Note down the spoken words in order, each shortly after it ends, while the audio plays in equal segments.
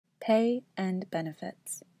Pay and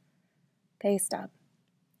benefits. Pay stub.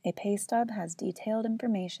 A pay stub has detailed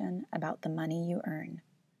information about the money you earn.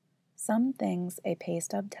 Some things a pay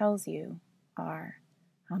stub tells you are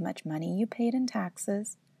how much money you paid in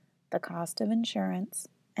taxes, the cost of insurance,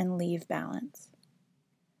 and leave balance.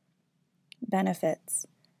 Benefits.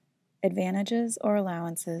 Advantages or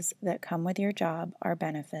allowances that come with your job are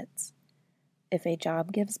benefits. If a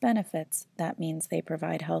job gives benefits, that means they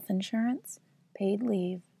provide health insurance, paid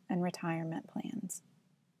leave, and retirement plans.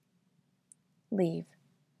 Leave.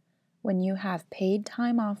 When you have paid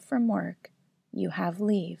time off from work, you have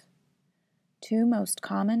leave. Two most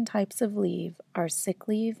common types of leave are sick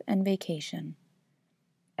leave and vacation.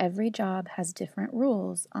 Every job has different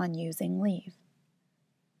rules on using leave.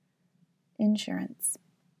 Insurance.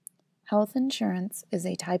 Health insurance is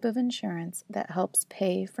a type of insurance that helps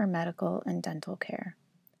pay for medical and dental care.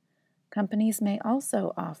 Companies may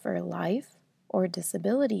also offer life or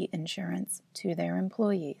disability insurance to their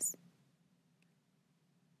employees.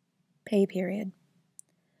 Pay period.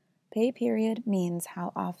 Pay period means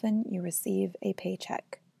how often you receive a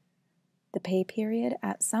paycheck. The pay period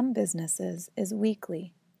at some businesses is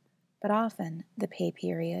weekly, but often the pay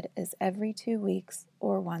period is every 2 weeks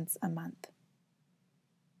or once a month.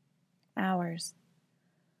 Hours.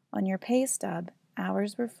 On your pay stub,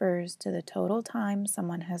 hours refers to the total time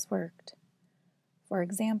someone has worked. For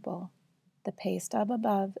example, the pay stub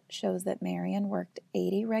above shows that Marion worked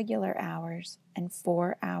 80 regular hours and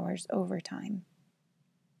 4 hours overtime.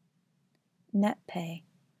 Net pay.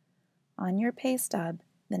 On your pay stub,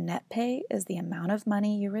 the net pay is the amount of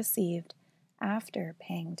money you received after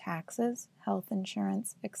paying taxes, health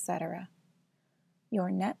insurance, etc. Your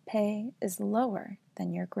net pay is lower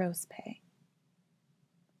than your gross pay.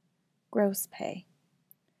 Gross pay.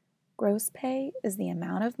 Gross pay is the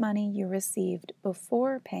amount of money you received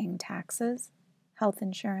before paying taxes, health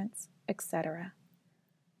insurance, etc.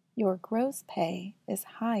 Your gross pay is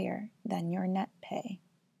higher than your net pay.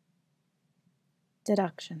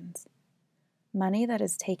 Deductions. Money that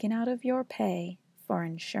is taken out of your pay for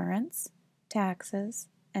insurance, taxes,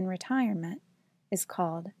 and retirement is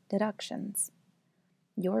called deductions.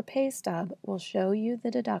 Your pay stub will show you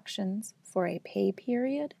the deductions for a pay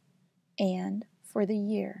period and for the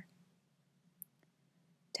year.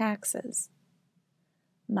 Taxes.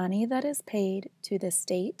 Money that is paid to the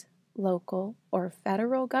state, local, or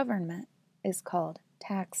federal government is called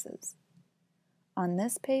taxes. On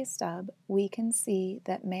this pay stub, we can see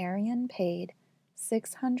that Marion paid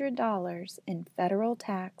 $600 in federal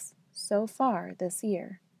tax so far this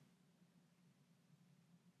year.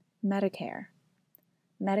 Medicare.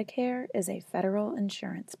 Medicare is a federal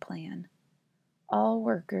insurance plan. All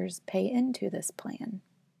workers pay into this plan.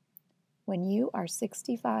 When you are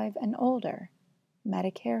 65 and older,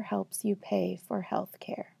 Medicare helps you pay for health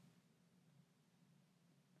care.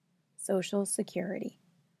 Social Security.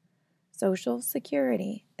 Social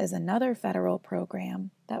Security is another federal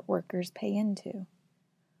program that workers pay into.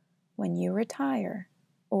 When you retire,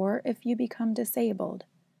 or if you become disabled,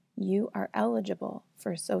 you are eligible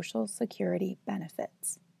for Social Security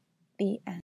benefits. The end.